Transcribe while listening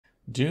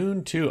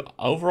Dune 2.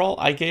 Overall,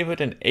 I gave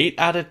it an 8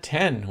 out of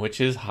 10, which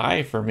is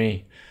high for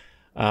me.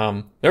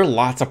 There are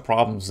lots of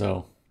problems,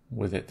 though,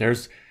 with it.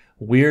 There's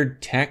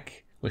weird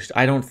tech, which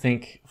I don't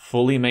think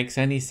fully makes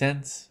any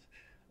sense.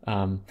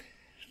 Um,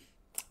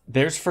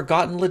 there's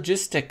forgotten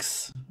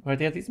logistics, right?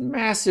 They have these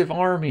massive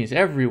armies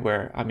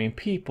everywhere. I mean,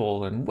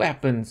 people and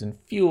weapons and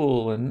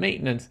fuel and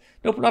maintenance.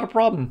 Nope, not a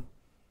problem.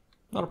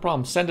 Not a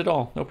problem. Send it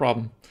all. No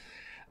problem.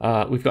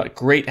 We've got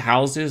great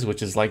houses,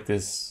 which is like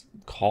this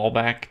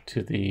callback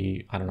to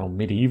the, I don't know,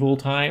 medieval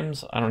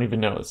times. I don't even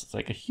know. It's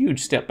like a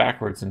huge step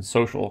backwards in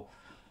social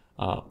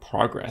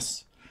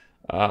progress.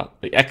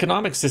 The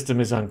economic system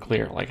is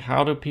unclear. Like,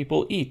 how do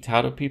people eat?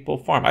 How do people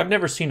farm? I've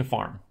never seen a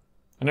farm.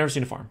 I've never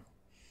seen a farm.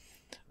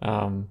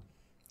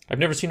 I've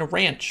never seen a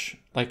ranch.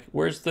 Like,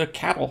 where's the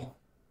cattle?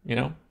 You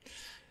know,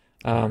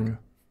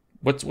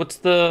 what's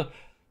the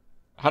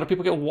how do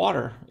people get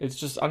water? It's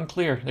just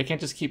unclear. They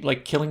can't just keep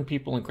like killing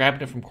people and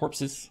grabbing it from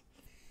corpses.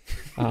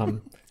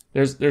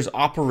 There's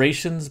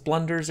operations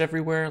blunders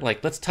everywhere.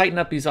 Like, let's tighten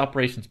up these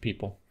operations,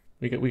 people.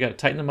 We got to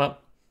tighten them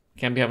up.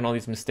 Can't be having all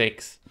these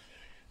mistakes.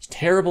 There's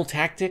terrible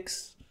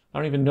tactics. I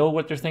don't even know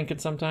what they're thinking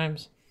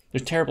sometimes.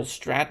 There's terrible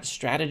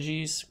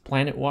strategies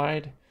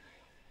planet-wide.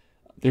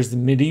 There's the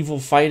medieval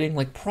fighting,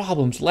 like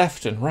problems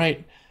left and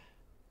right.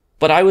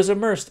 But I was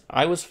immersed.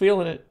 I was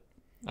feeling it.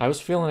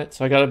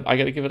 So I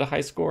gotta give it a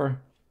high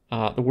score.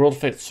 The world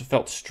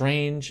felt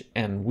strange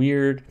and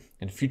weird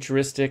and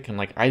futuristic, and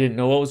like I didn't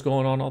know what was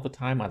going on all the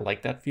time. I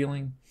liked that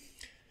feeling.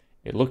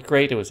 It looked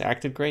great. It was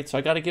acted great. So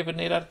I got to give it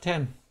an 8 out of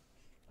 10.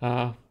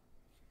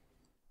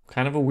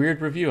 Kind of a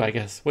weird review, I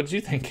guess. What did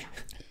you think?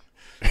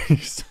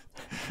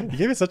 You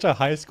gave it such a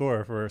high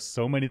score for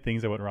so many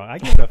things that went wrong. I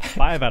gave it a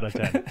 5 out of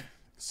 10.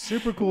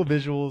 Super cool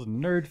visuals,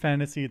 nerd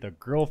fantasy. The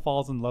girl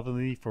falls in love with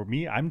me. For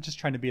me, I'm just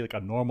trying to be like a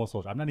normal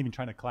soldier. I'm not even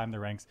trying to climb the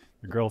ranks.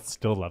 The girl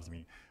still loves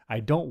me.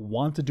 I don't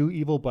want to do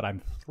evil, but I'm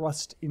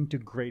thrust into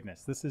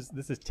greatness. This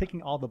is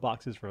ticking all the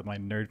boxes for my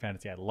nerd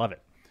fantasy. I love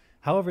it.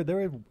 However,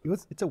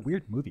 it's a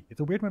weird movie. It's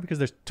a weird movie because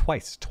there's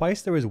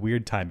twice there was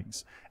weird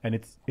timings, and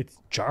it's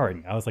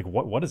jarring. I was like,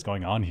 what is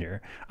going on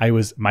here?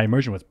 My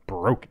immersion was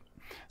broken.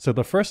 So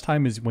the first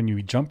time is when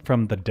you jump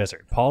from the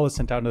desert. Paul is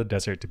sent out into the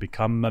desert to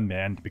become a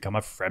man, to become a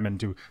Fremen,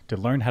 to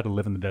learn how to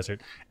live in the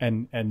desert.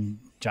 And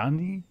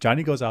Johnny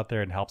goes out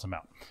there and helps him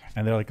out.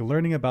 And they're like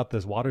learning about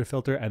this water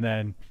filter, and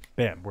then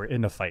bam, we're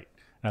in a fight.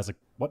 And I was like,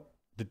 what?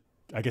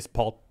 I guess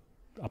Paul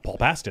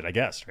passed it, I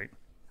guess, right?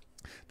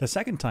 The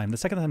second time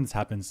this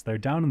happens, they're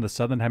down in the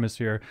southern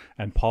hemisphere,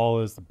 and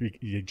Paul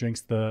he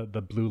drinks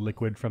the blue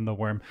liquid from the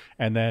worm,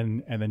 and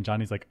then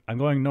Johnny's like, I'm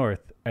going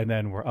north, and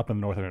then we're up in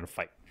the north and in a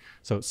fight.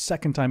 So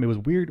second time, it was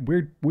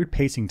weird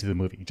pacing to the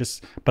movie.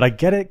 But I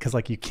get it because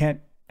like you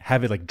can't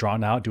have it like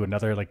drawn out, do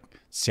another like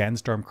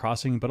sandstorm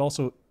crossing, but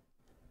also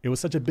it was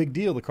such a big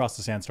deal to cross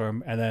the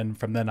sandstorm, and then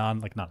from then on,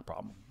 like not a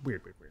problem.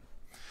 Weird.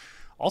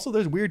 Also,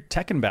 there's weird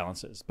tech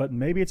imbalances, but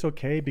maybe it's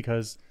okay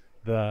because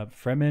the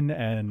Fremen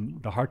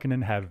and the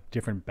Harkonnen have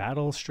different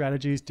battle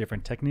strategies,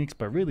 different techniques,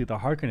 but really the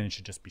Harkonnen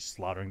should just be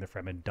slaughtering the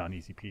Fremen, done,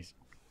 easy peasy.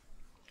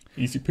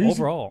 Easy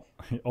peasy.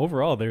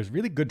 Overall, there's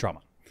really good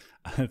drama.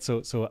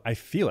 So I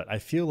feel it. I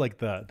feel like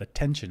the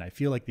tension. I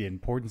feel like the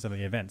importance of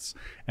the events,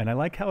 and I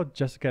like how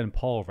Jessica and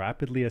Paul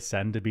rapidly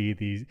ascend to be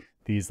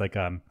these like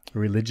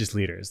religious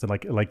leaders.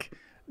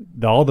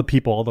 They're all the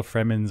people, all the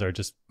Fremens are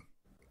just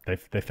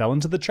they fell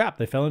into the trap.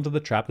 They fell into the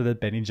trap that the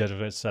Bene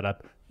Gesserit set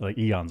up like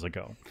eons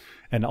ago.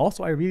 And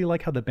also, I really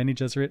like how the Bene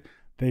Gesserit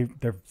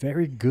they're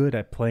very good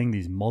at playing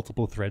these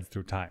multiple threads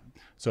through time.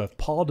 So if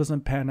Paul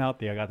doesn't pan out,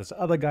 they got this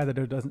other guy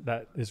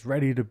that is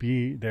ready to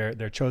be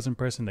their chosen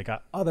person. They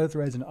got other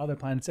threads and other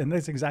planets, and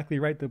that's exactly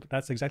right.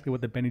 That's exactly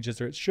what the Bene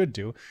Gesserit should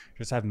do.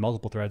 Just have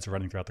multiple threads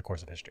running throughout the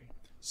course of history.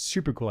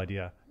 Super cool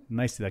idea,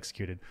 nicely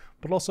executed,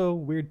 but also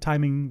weird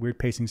timing, weird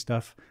pacing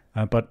stuff.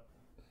 But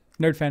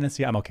nerd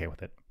fantasy, I'm okay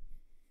with it.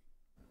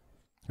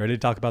 Ready to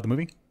talk about the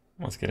movie?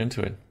 Let's get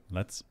into it.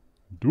 Let's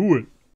do it.